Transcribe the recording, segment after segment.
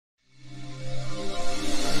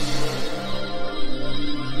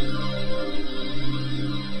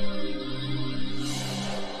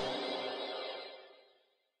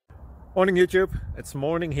Morning YouTube, it's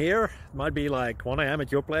morning here. It might be like 1 a.m.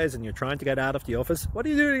 at your place and you're trying to get out of the office. What are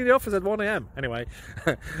you doing in the office at 1 a.m? Anyway,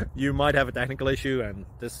 you might have a technical issue and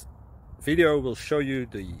this video will show you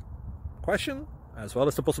the question as well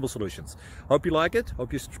as the possible solutions. Hope you like it,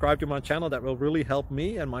 hope you subscribe to my channel. That will really help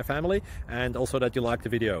me and my family, and also that you like the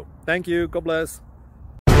video. Thank you, God bless.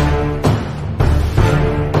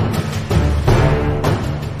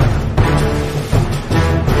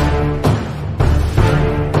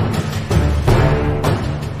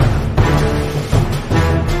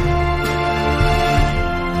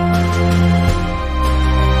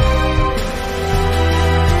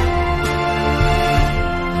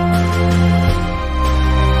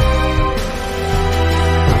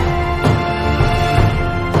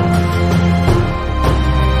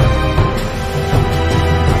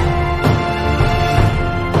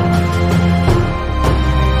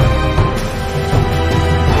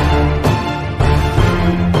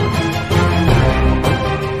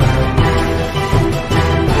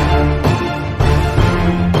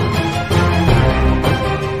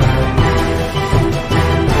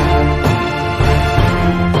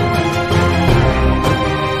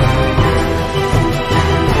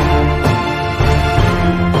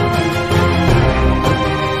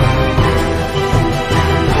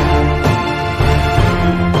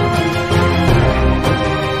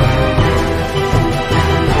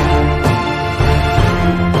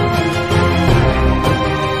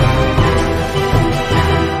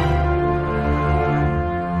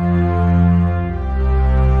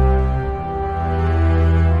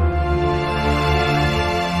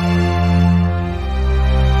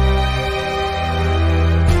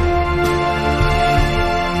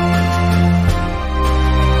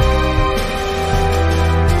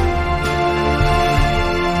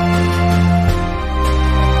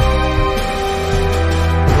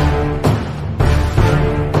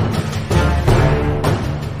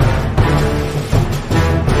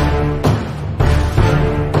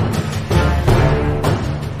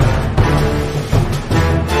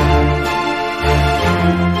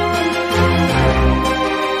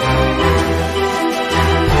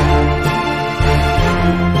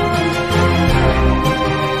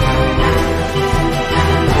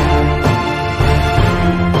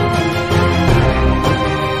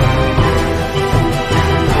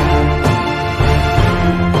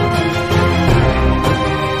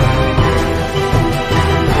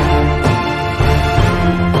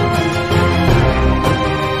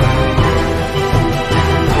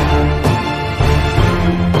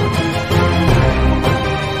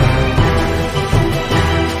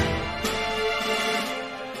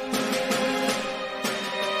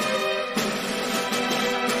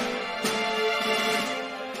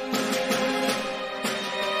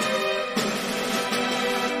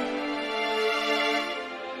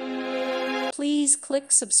 Please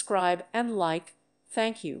click subscribe and like.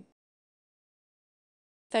 Thank you.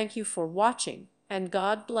 Thank you for watching, and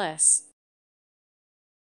God bless.